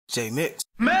J Mix.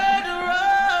 Murderer,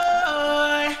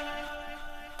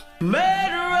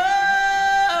 murderer.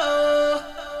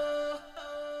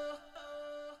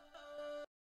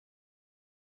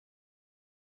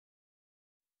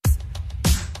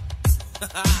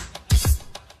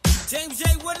 James J,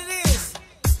 what it is?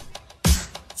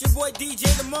 It's your boy DJ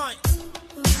Lamont.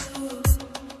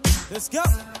 Let's go.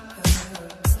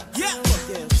 Yeah.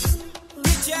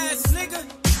 Bitch ass nigga.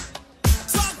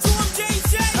 Talk to him,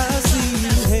 James J. I see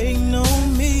you hating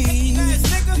on me.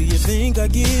 Do you think I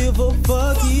give a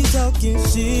fuck? He talking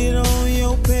shit on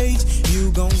your page.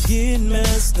 You gon' get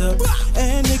messed up.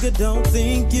 And nigga, don't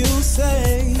think you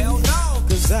say. Hell no.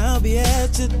 Cause I'll be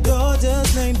at your door.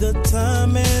 Just name the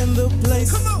time and the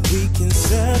place. Come on. We can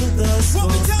settle the score.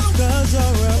 Cause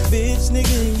you're a bitch,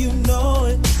 nigga, and you know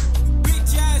it.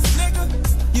 Bitch ass nigga.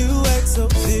 You act so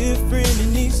different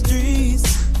in these streets.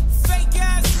 Fake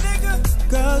ass nigga.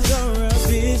 Cause you're a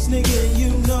bitch, nigga, and you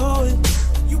know it.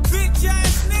 You bitch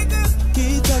ass nigga.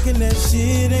 Keep talking that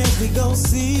shit and we gon'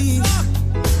 see.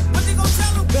 What they gon'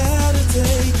 tell him? Better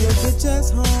take your bitch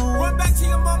ass home. Run back to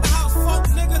your mama house, fuck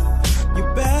nigga. You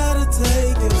better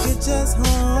take your bitch ass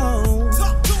home.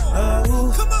 Talk to him.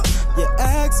 Oh, Come on. you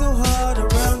act so hard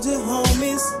around your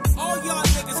homies. All y'all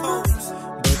niggas hoes.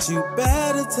 But you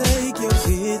better take your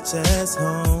bitch ass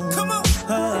home. Come on.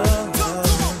 Oh, Talk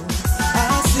to him.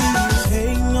 I see you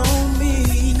hating on me.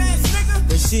 Hating ass nigga.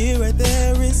 That shit right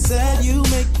there is sad. You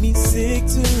make me sick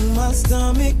to my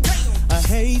stomach. I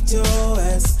hate your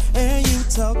ass, and you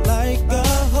talk like a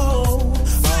hoe.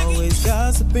 Always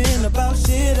gossiping about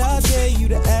shit. I dare you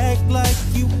to act like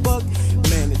you buck.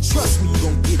 Man, and trust me, you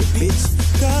gon' get it,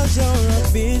 bitch. Cause you're a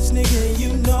bitch, nigga, and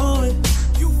you know it.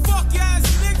 You fuck ass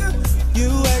nigga. You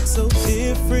act so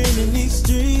different in these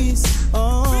streets.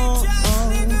 Bitch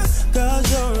ass nigga.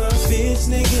 Cause you're a bitch,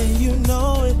 nigga, and you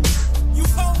know it. You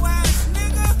hoe ass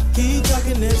nigga. Keep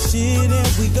talking that shit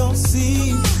and we gon'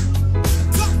 see.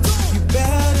 Talk to him. You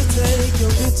better take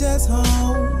your bitch ass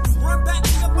home. Run back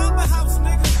to your mama house,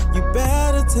 nigga. You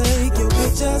better take your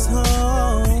bitch ass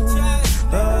home. Bitch ass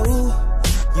nigga.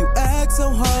 Oh, you act so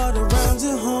hard around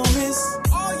your homies.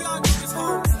 All y'all niggas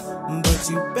hoes. But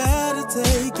you better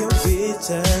take your bitch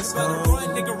ass Better home. run,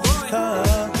 nigga, run.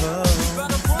 Oh,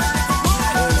 Better run,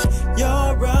 nigga,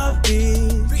 you're a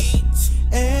bitch,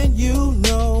 bitch. and you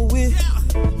know it.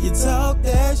 Yeah. You talk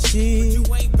that shit, You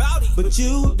ain't bout it. but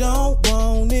you don't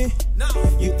want it. No.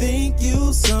 You think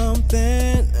you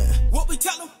something, What we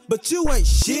tell him? but you ain't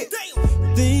shit.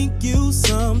 Damn. Think you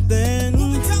something,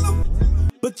 What we tell him?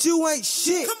 but you ain't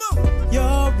shit. Come on. You're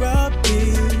a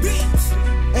bitch,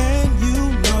 Bitch. and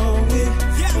you know it.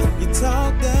 Yeah. You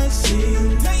talk that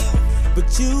shit, Damn.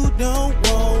 but you don't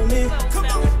want it. Come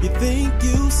on. You think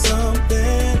you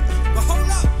something, But hold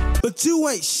up. but you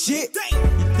ain't shit.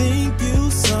 Damn. You think you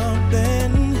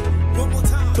something, One more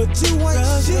time. but you ain't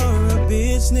Cause shit. You're a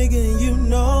bitch, nigga, and you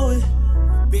know it.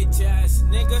 Bitch ass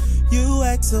nigga. You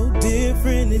act so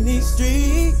different in these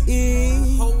streets.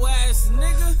 Hoe ass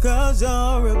nigga. Cause you're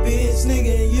a bitch,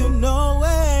 nigga, and you know Hoe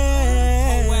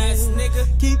ass it.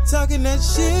 nigga. Keep talking that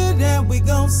shit and we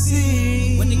gon'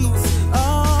 see. When they gon' see?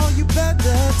 Oh, you better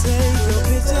take your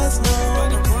bitch ass home.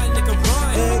 Better run, nigga,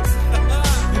 run. Hey,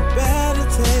 you better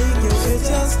take your bitch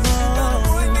ass Better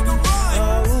home. run, nigga, run.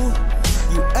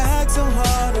 Oh, you act so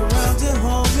hard around your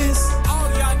homies. All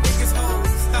y'all niggas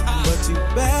hoes. But you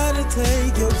better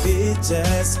take your bitch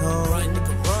ass home. Run,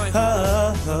 nigga, run.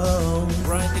 Oh,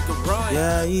 Run, nigga, run.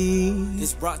 yeah.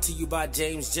 This brought to you by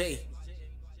James J.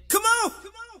 Come on.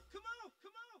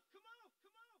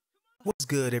 What's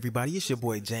good, everybody? It's your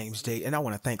boy James J, and I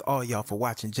want to thank all y'all for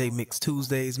watching J Mix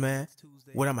Tuesdays, man.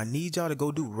 What I'm gonna need y'all to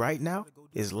go do right now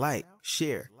is like,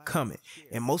 share, comment,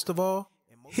 and most of all,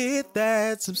 hit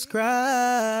that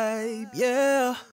subscribe. Yeah.